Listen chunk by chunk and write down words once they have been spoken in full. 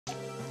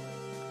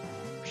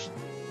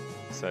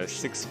So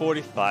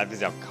 6:45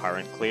 is our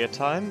current clear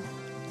time.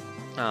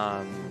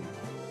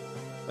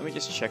 Let me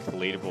just check the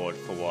leaderboard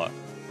for what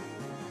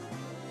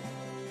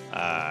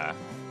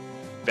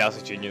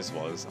Bowser Jr.'s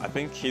was. I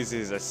think his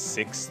is a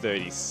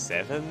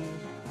 6:37.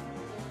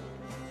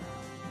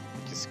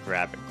 Just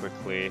grab it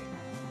quickly.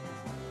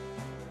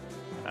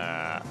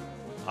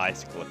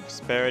 Icicle of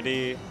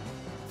Prosperity.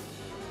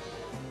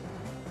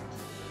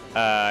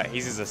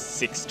 His is a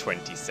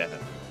 6:27.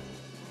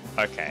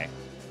 Okay.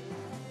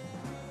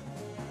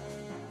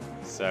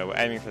 So we're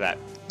aiming for that.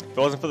 If it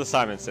wasn't for the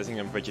silences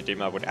and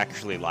Brigidima, I would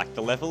actually like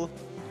the level.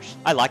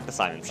 I like the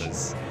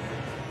silences.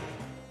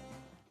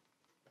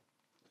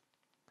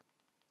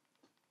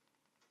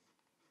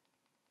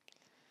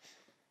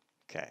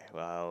 Okay,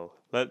 well,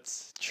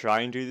 let's try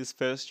and do this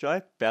first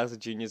try. Bowser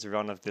Jr.'s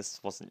run of this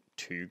wasn't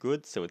too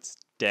good, so it's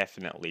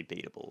definitely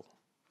beatable.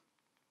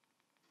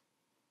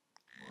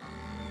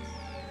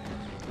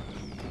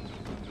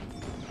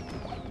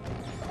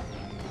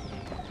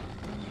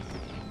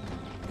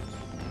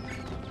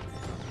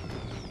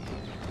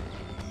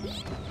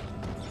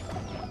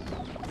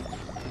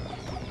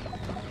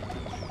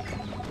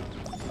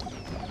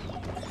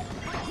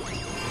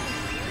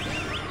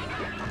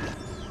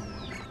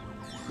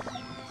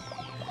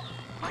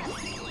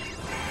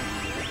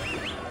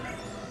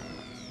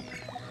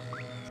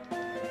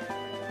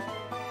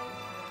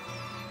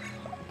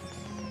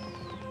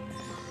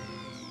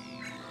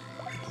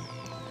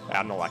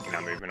 I'm not liking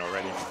our movement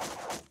already.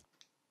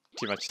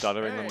 Too much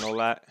stuttering and all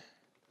that.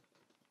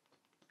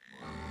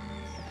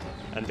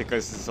 And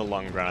because this is a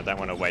long run, I don't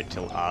want to wait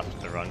till after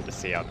the run to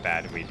see how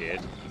bad we did.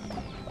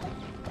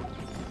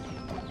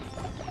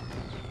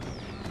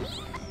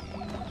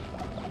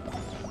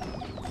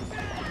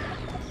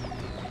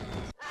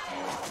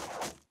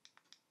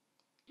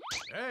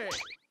 Hey!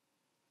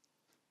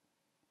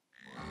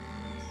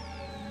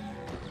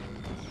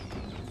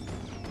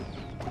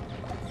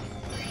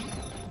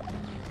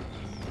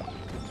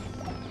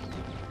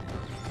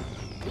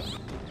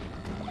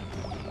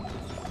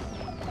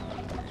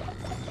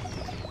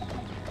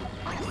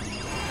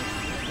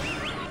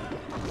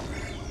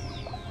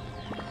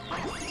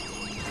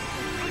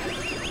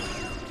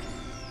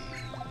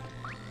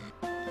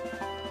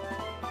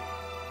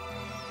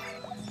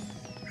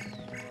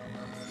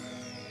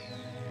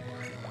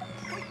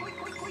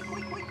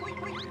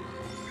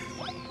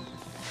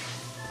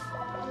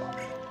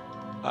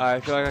 I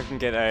feel like I can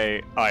get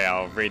a... Oh yeah,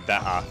 I'll read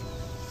that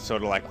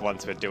sort of like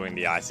once we're doing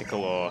the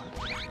icicle or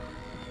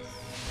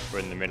we're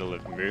in the middle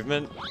of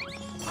movement.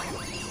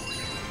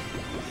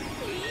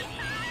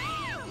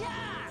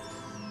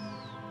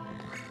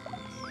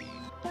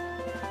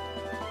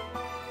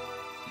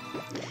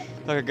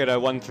 Like I get a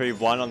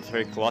 1-3-1 on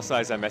 3 Colossi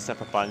as I mess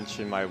up a bunch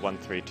in my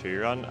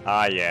 1-3-2 run.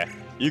 Ah yeah,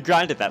 you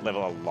grinded that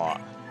level a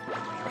lot.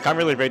 I can't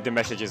really read the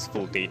messages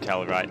full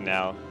detail right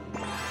now.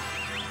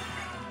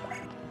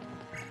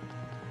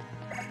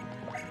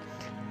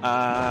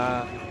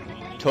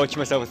 Torture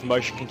myself with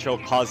motion control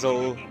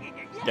puzzle.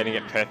 Getting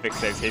it perfect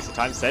saves heaps of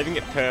time. Getting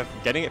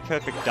it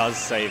perfect does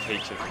save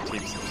heaps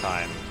of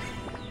time.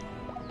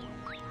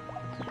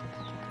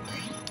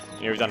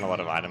 You know, we've done a lot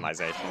of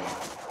itemization.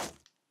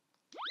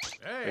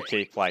 Hey. We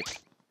keep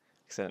like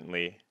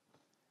accidentally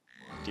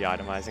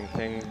de-itemizing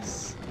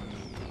things.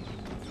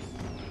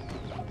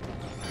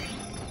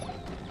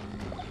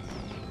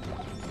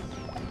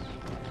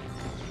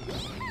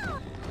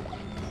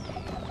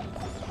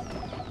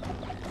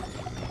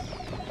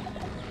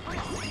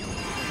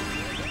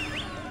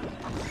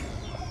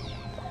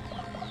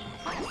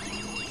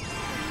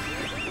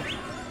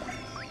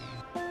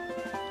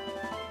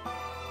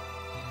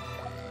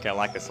 Okay, I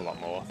like this a lot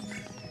more.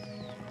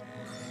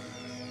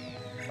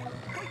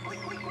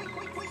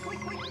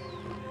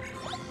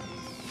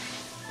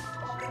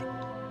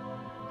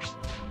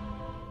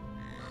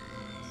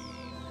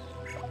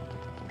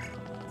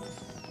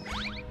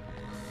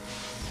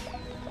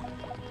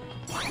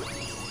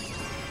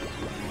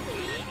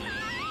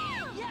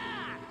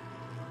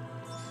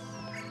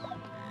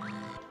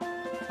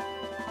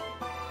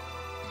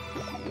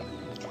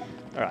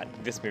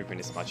 Alright, this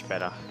movement is much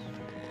better.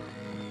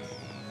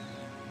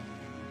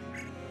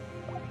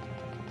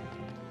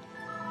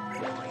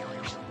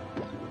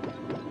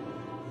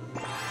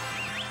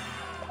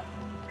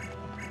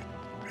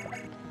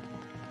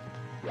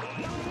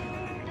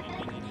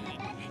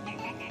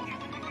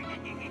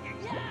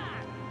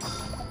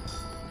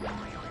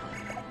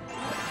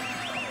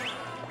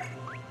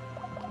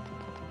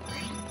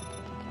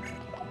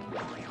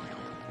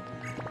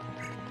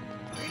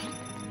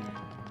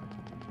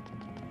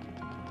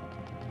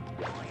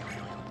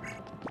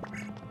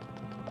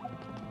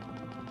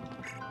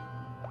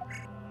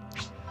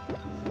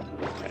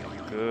 Okay,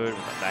 good. We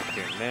got that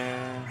in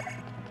there.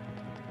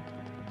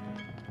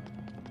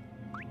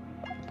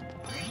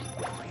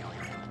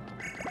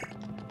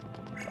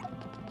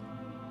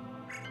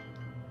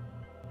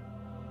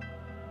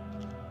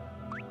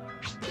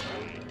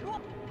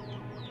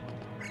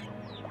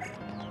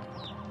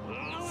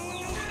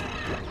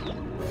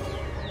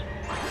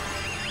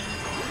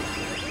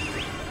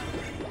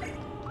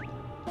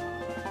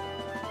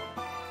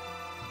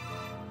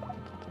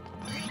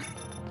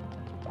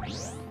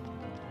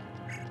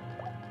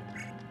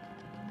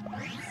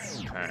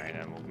 Alright,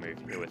 and we'll move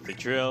here with the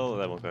drill,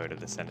 then we'll go to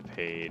the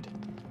centipede.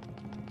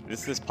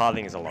 This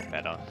pathing is a lot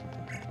better.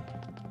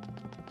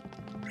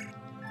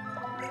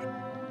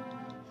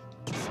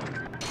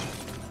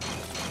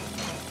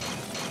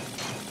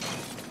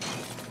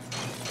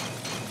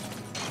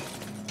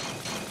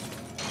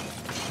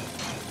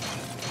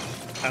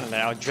 I don't know,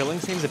 our drilling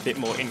seems a bit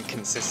more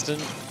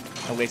inconsistent,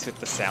 at least with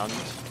the sound,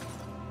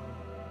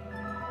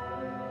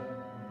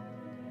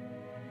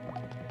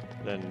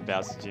 than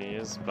Bowser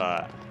Jr.'s,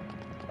 but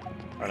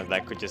I don't know,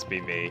 that could just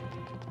be me.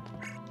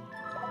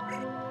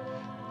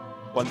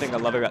 One thing I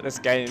love about this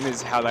game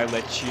is how they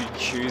let you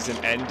choose an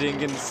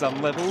ending in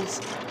some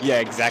levels. Yeah,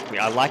 exactly.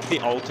 I like the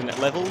alternate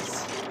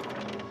levels.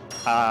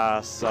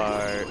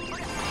 So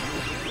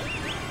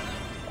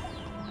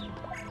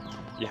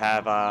you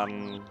have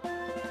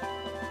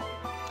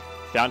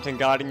Fountain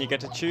Guardian you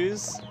get to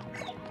choose.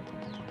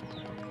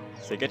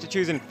 So you get to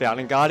choose in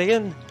Fountain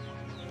Guardian.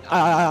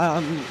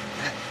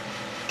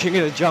 King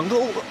of the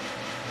Jungle.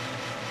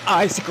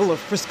 Icicle of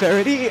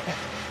Prosperity.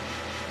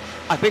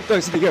 I think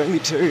those are the only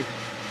two.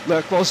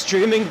 Lurk while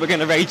streaming, we're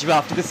gonna rage you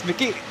after this,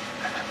 Mickey.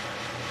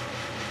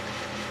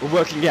 We're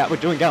working out, we're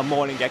doing our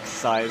morning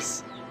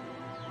exercise.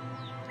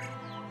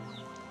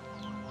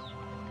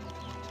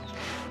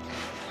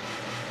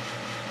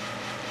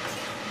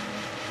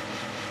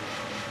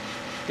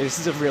 Okay, this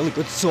is a really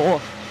good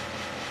saw.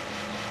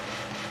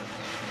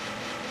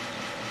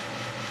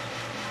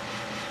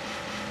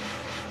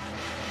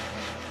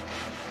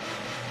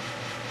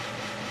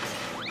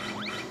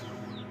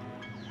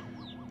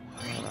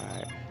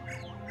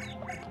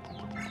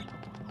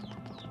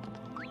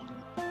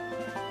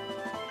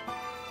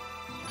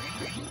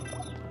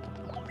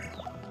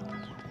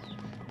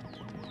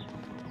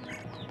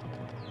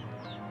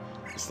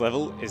 This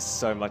level is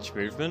so much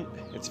movement,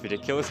 it's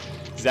ridiculous.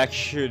 Zack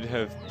should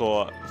have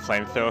bought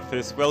flamethrower for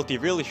this world, he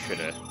really should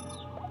have.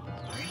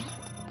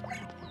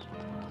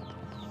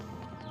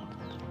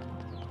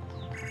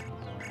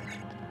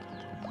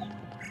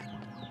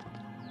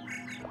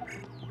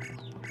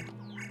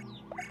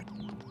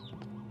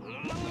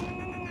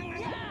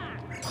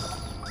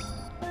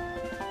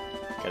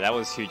 Okay, that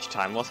was huge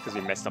time loss because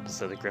we messed up the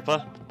Slither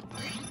Gripper.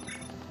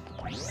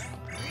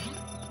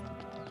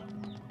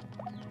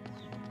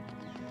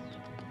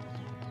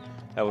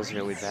 That was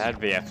really bad,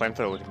 but yeah,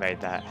 flamethrower would have made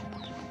that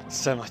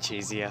so much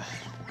easier.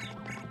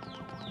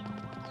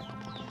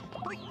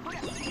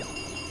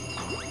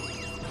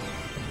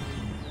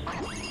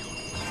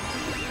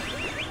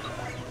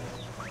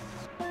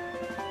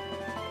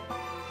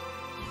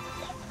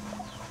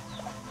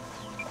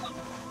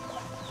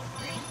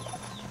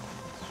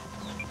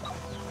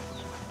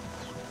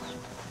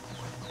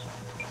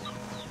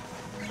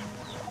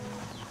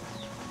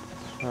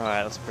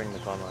 Alright, let's bring the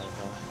bomb over.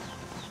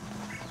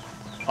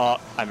 Oh,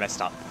 I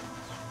messed up.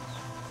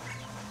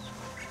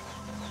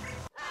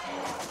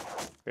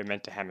 We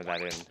meant to hammer that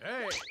in.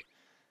 Hey!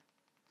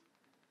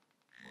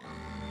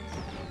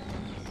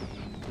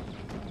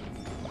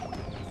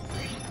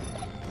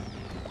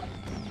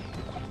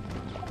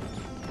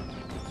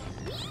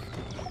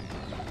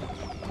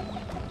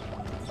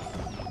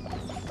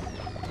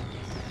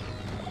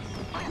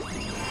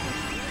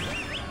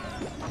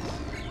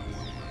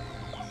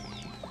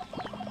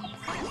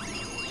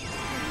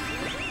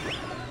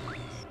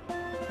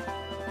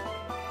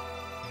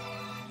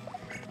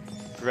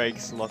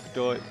 Breaks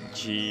lockdoor,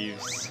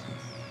 Jeeves.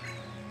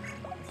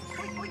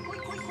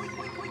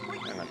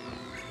 Hang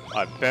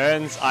on.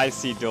 Burns,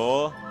 icy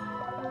door.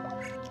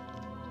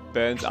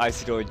 Burns,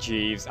 icy door,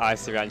 Jeeves,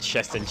 ice around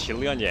chest and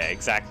Chilion. Yeah,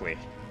 exactly.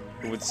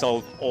 It would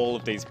solve all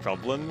of these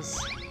problems.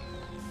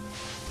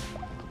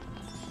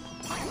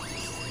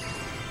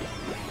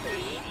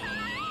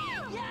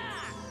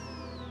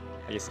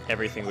 I guess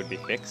everything would be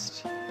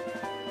fixed.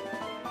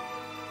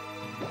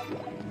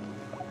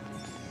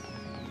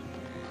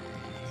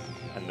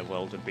 And the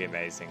world would be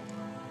amazing.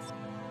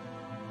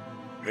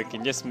 We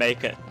can just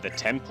make it the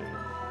temple.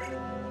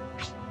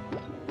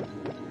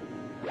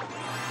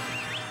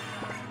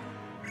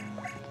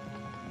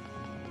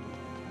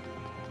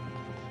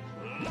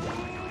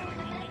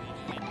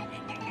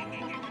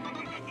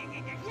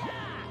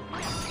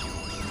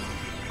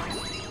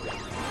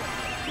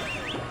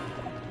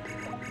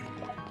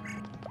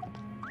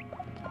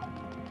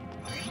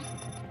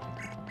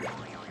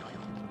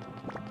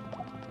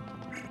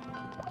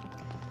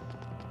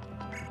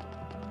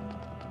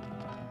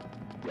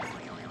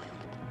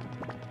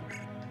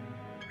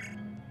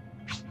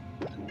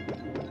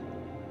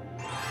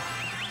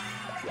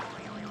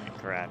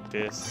 Grab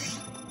this.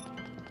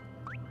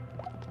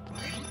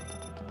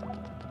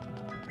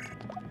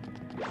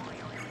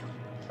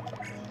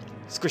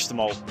 Squish them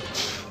all.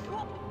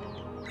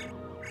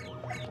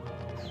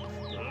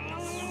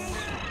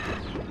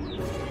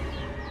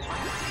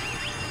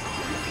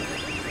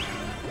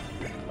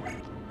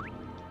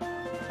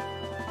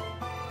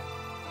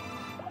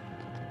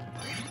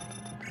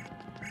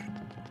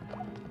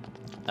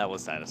 That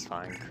was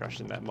satisfying,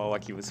 crushing that mole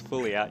like he was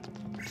fully out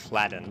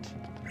flattened.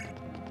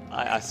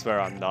 I swear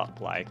I'm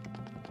not, like,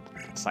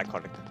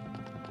 psychotic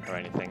or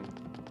anything.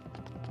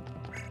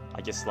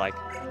 I just like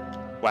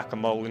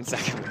whack-a-mole in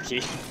Zack and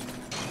Wiki.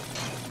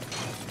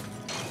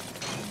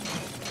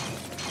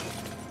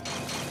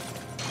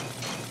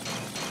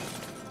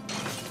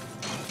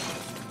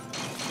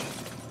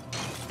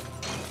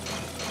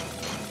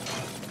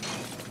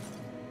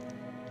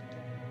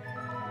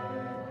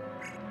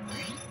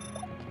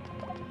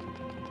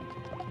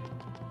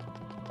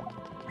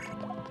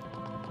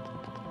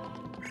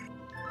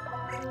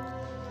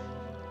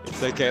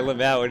 It's okay,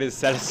 Lamau, it is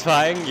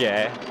satisfying,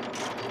 yeah.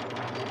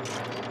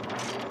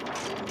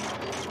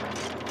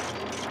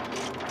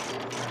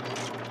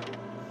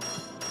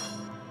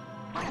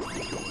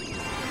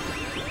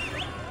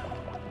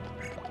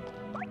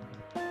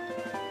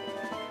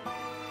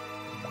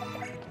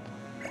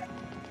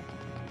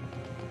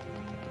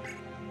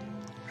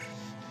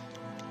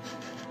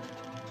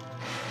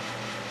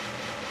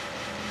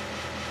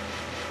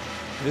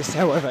 This,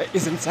 however,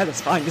 isn't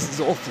satisfying. This is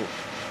awful.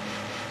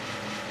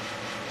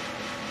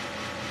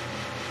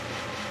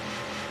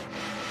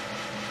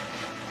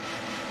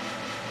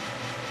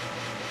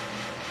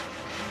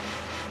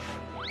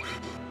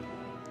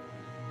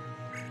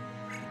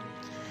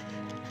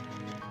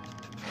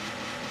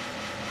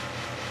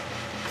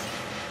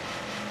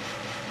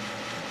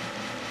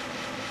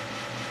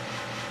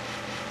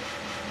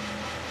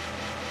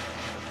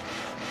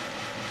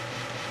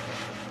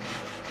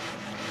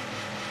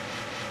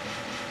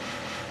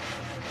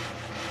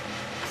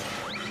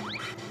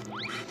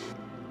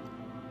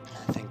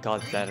 Thank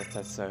God that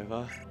that's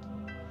over.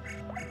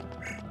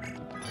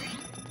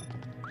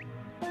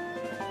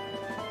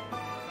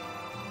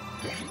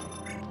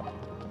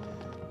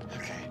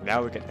 Okay,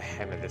 now we get the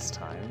hammer this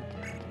time.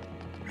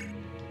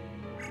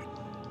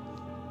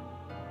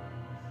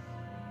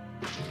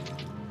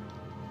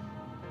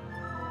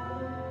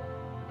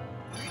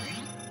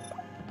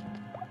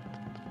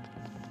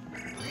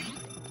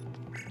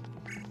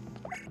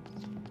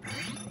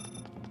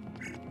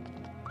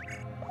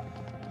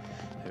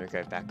 Then we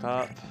go back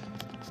up.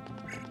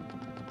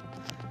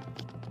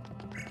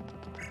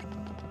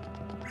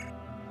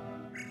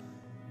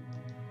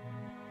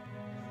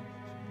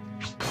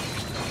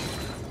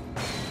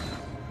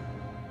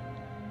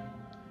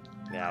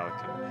 Now we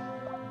can...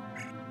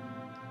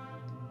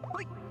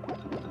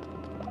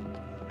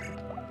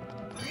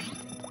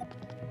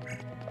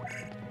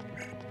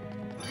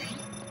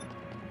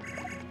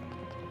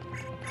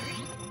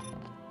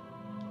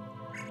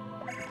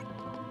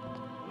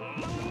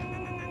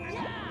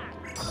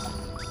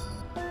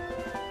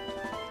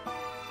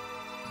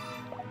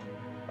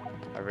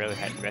 I really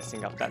hate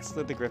messing up that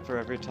slither gripper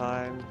every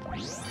time.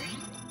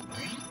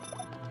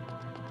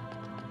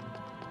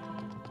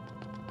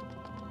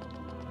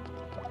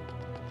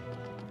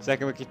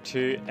 Second Wiki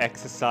 2,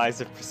 Exercise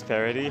of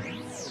Prosperity.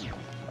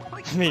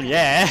 I mean,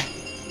 yeah.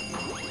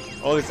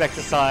 All this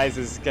exercise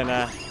is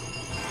gonna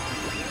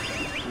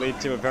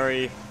lead to a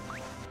very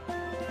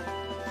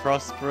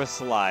prosperous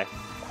life.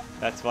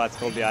 That's why it's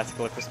called the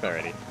Icicle of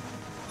Prosperity.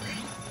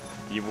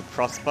 You will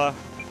prosper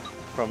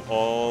from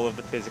all of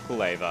the physical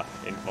labor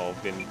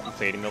involved in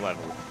completing the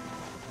level.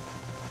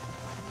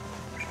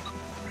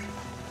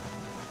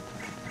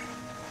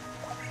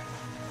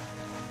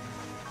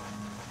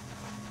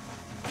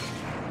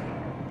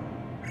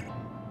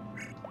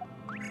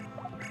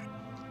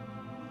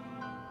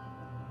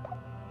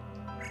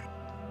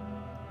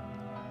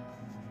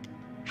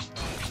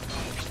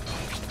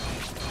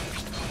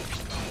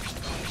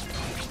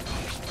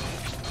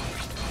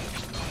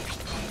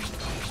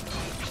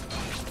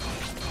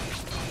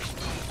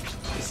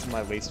 This is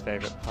my least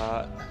favorite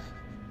part.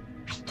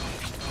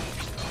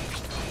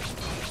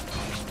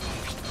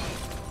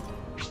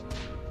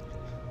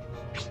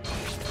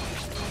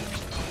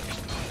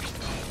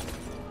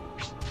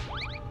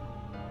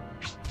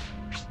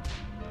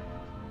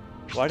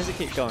 Why does it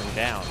keep going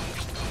down?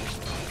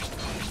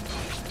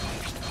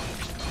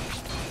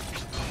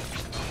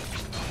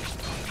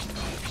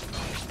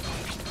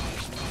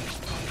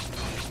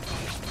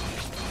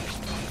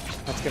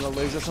 That's gonna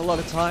lose us a lot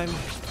of time.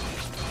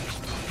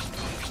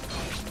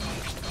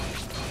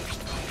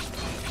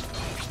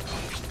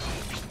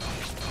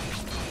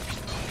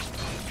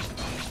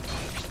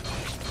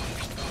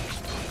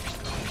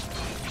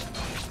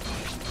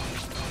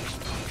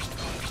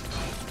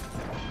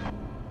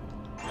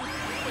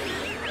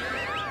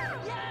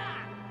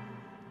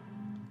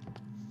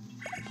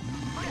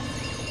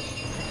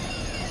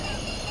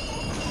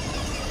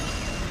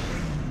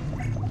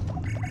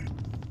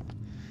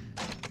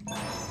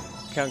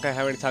 Can't count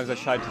how many times I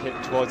tried to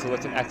hit towards the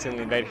left and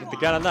accidentally made it hit the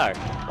gun. I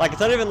know. Like,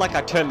 it's not even like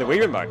I turned the Wii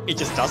remote. It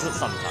just does it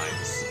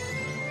sometimes.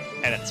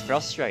 And it's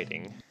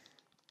frustrating.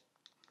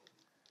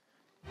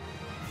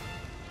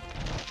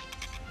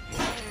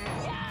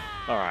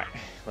 Alright,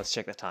 let's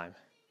check the time.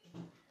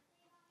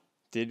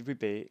 Did we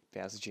beat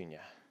Bowser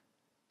Jr.?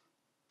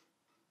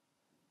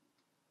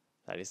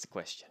 That is the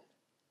question.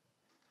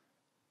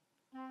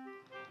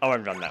 I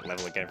won't run that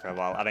level again for a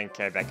while. I don't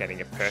care about getting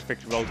a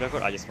perfect world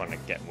record. I just want to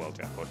get world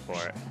record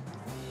for it.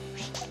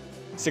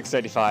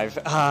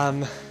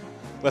 635.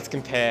 Let's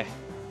compare.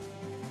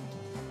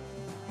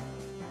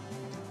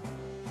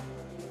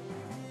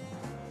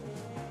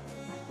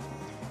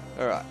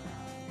 Alright.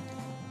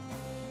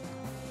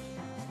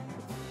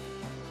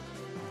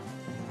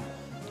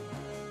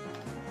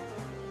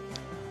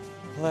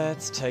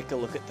 Let's take a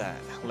look at that.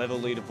 Level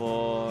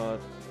leaderboard,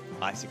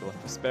 Icicle of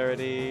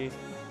Prosperity.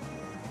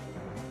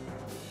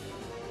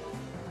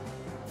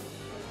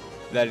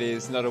 That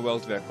is not a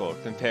world record.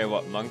 Compare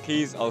what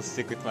monkeys? I'll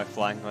stick with my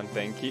flying one,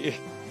 thank you.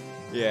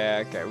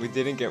 Yeah, okay, we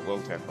didn't get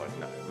world record,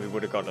 no. We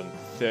would have gotten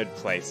 3rd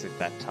place at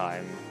that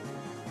time.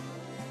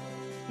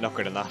 Not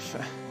good enough.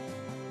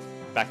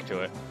 Back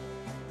to it.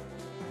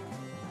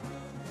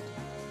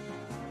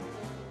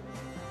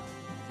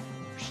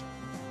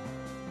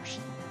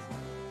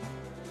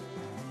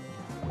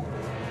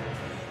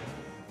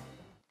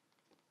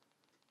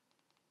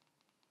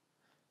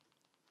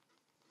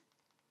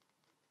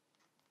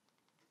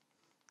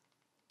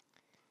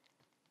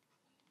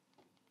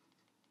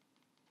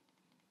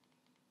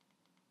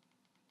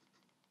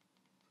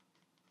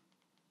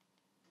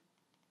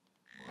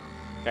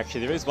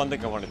 Actually, there is one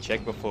thing I want to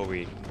check before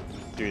we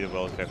do the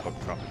world record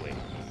properly.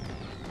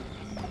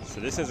 So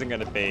this isn't going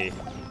to be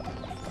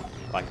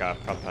like a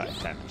proper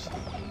attempt.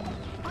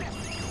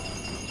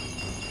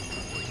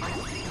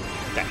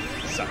 Okay,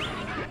 so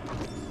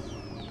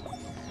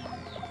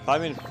if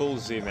I'm in full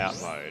zoom out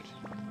mode,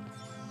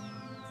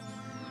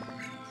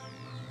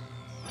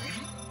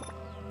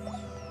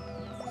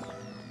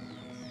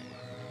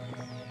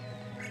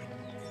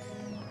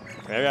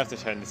 maybe I have to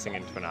turn this thing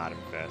into an item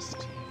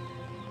first.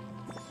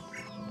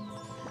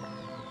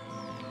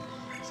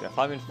 So if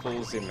I'm in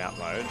full zoom out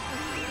mode,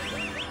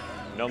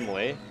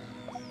 normally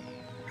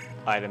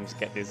items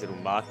get these little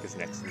markers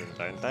next to them,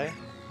 don't they?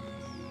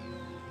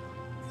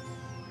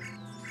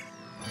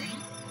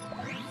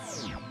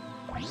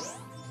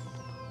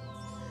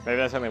 Maybe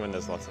that's only when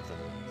there's lots of them.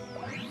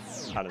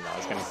 I don't know, I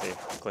was going to see if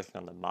clicking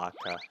on the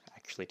marker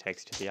actually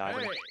takes you to the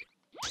item.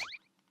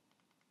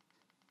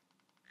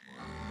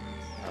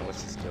 Oh,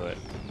 let's just do it.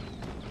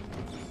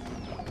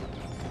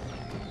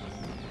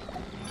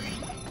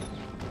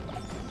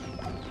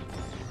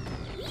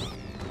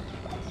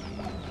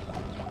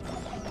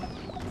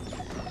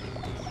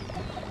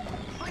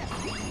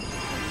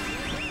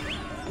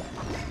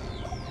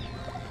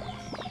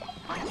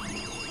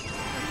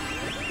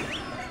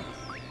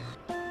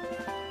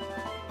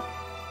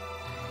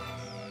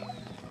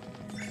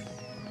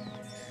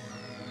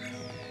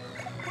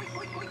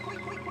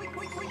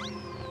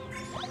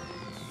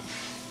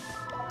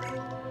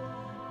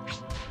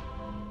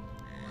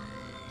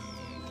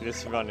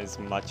 This run is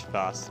much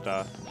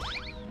faster.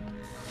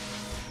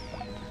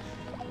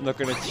 I'm not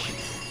gonna.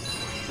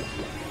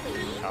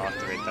 I'll have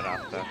to read that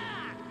after.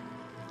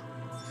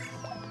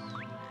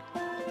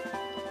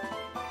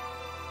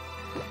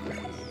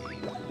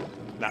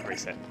 Not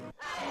reset.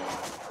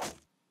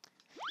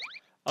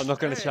 I'm not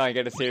gonna try and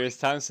get a serious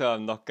time, so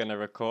I'm not gonna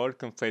record.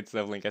 Completes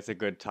leveling gets a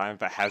good time,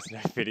 but has no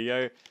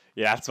video.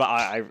 Yeah, that's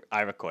why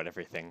I record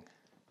everything.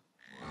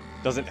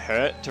 Doesn't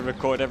hurt to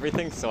record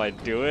everything, so I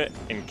do it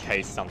in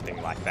case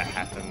something like that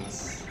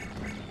happens.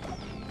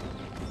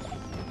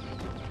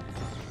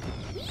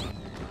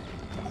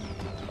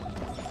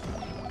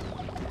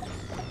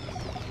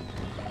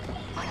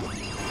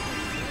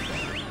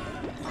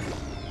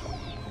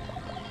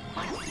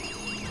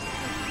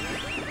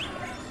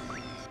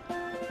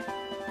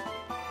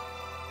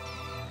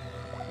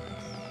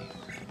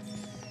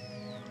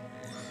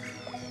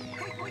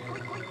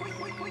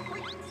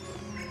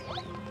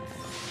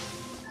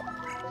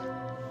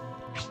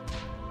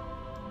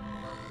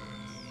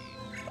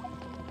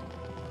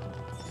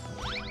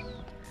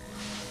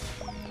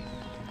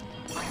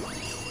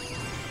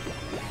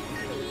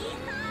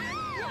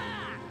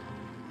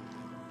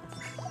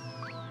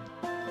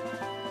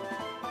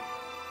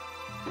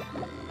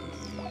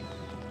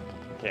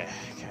 Yeah,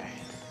 okay.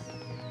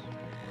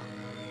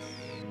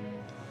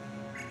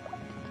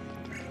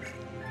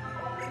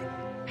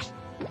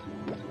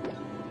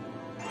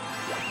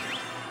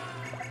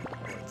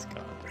 Let's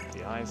go.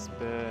 The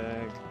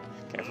iceberg.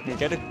 Okay, if we can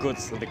get a good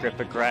slither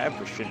gripper grab,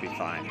 we should be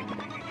fine.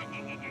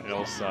 And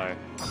also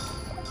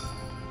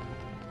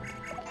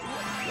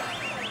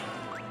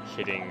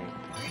hitting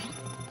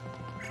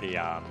the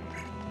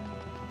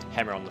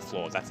hammer on the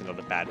floor. That's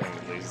another bad thing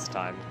that loses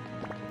time.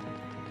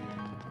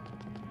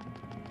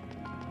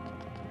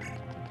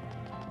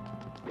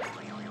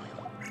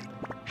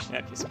 Now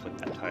just put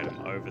that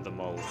totem over the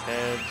mole's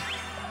head.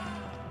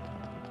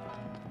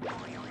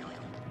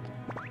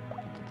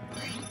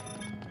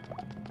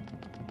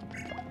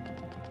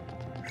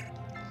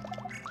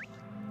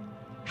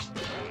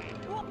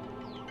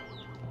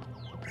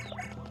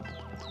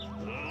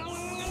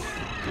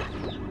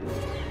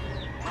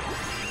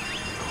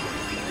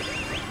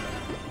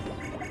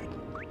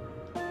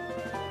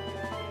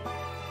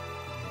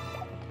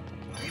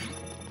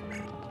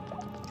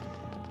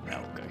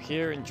 Now we'll go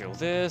here and drill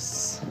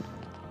this.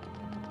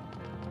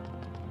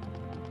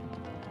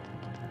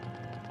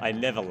 I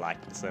never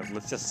liked this level,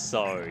 it's just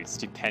so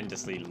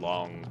stupendously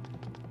long.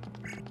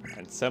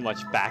 And so much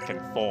back and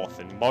forth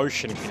and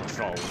motion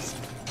controls.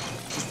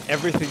 Just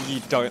everything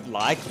you don't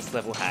like, this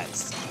level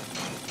has.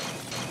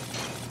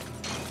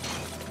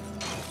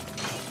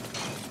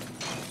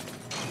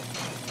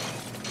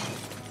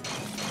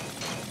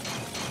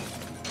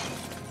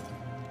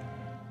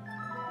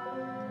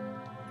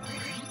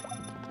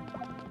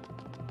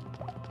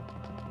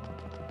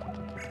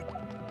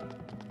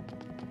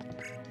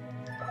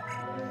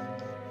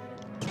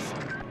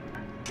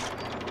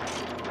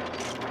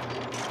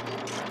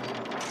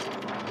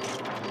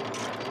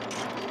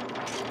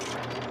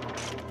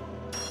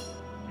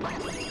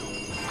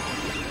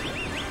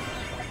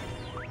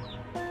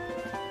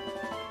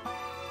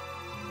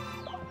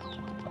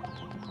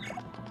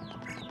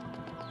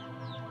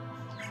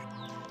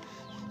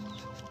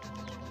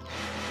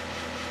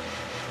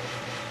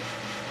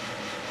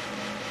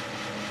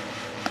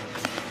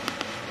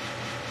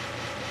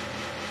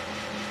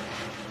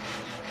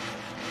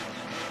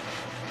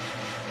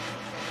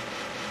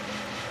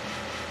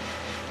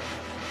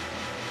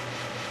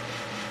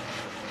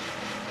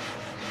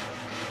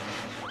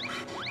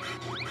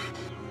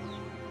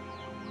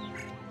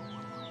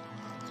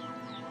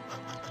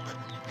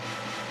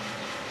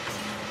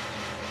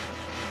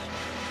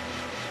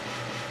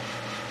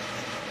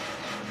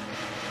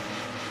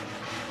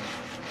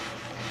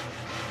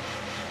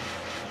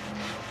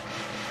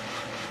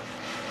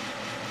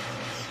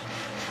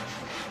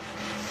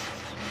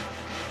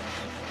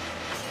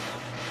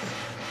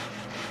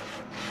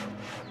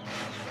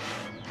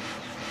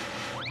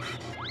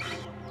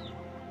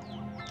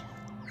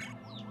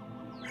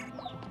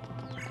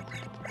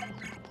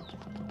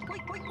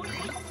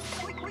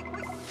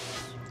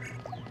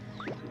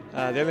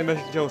 The only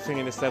motion control thing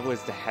in this level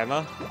is the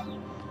hammer.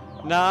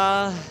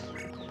 Nah,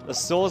 the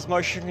saw's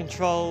motion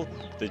control,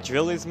 the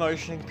drill is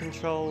motion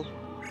control.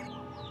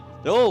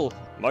 They're all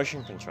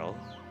motion control.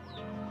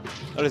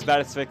 Not as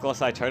bad as 3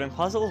 Colossi Totem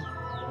Puzzle.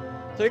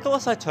 3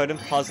 Colossi Totem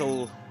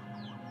Puzzle,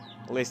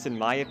 at least in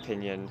my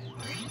opinion,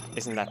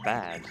 isn't that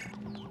bad.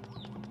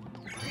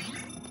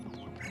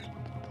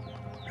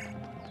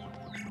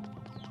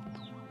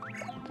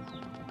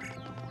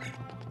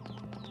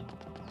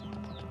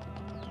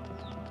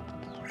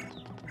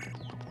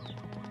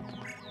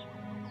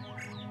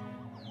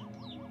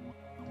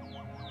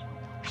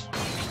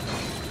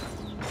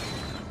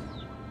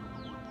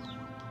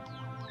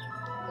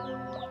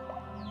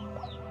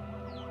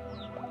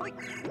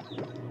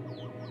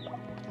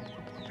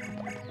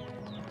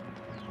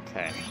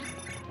 Okay.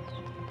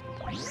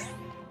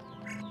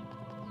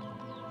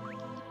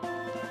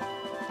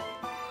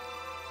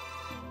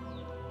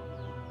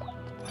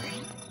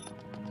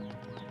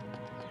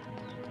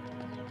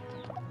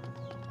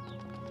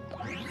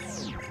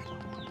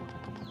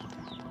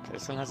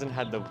 This one hasn't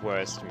had the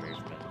worst movement.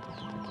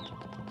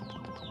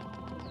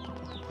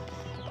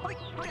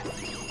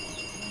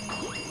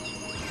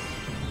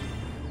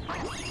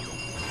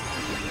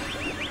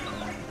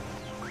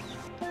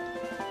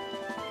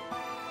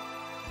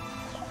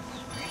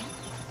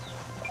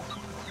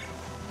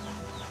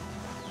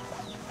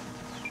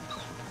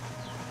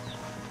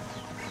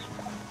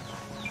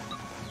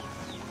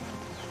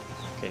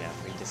 Okay, now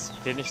if we just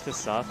finish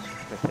this up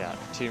without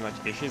too much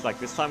issues. Like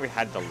this time we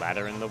had the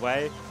ladder in the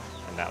way,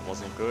 and that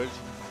wasn't good.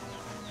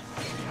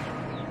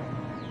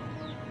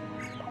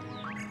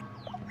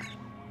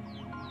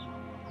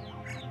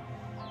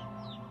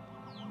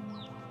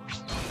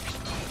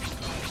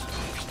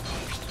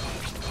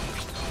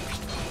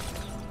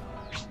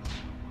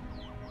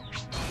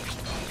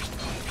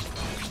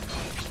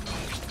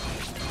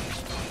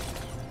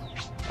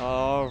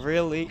 Oh,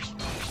 really?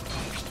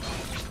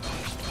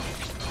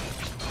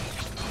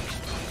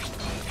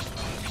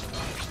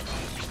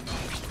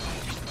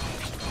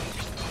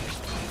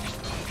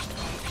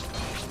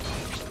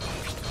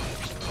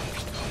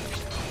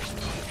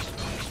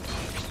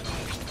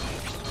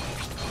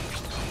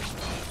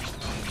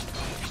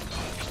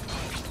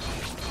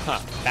 Huh,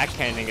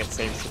 backhanding it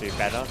seems to do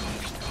better.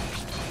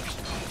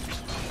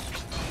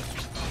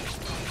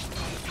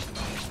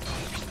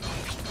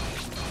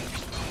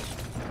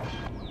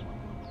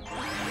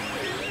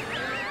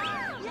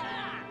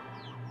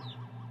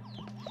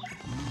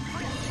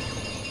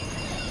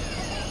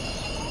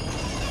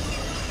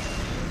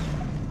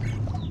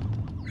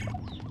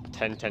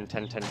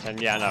 Ten.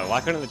 Yeah, no,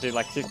 why couldn't they do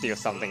like 50 or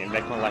something and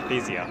make my life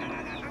easier?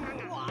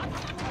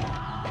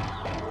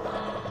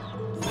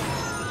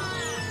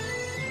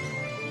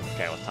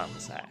 Okay, what time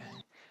was that?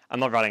 I'm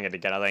not running it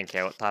again, I don't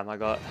care what time I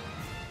got.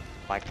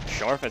 Like,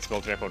 sure, if it's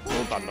world record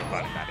full, but I'm not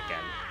running that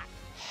again.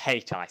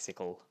 Hate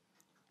Icicle.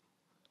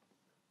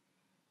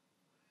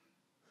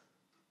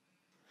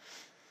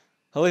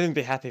 I'll even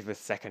be happy with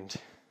second.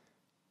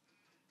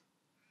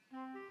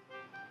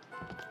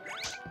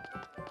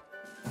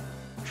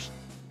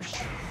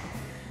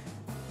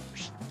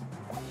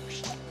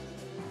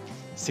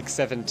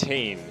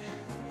 $6.17.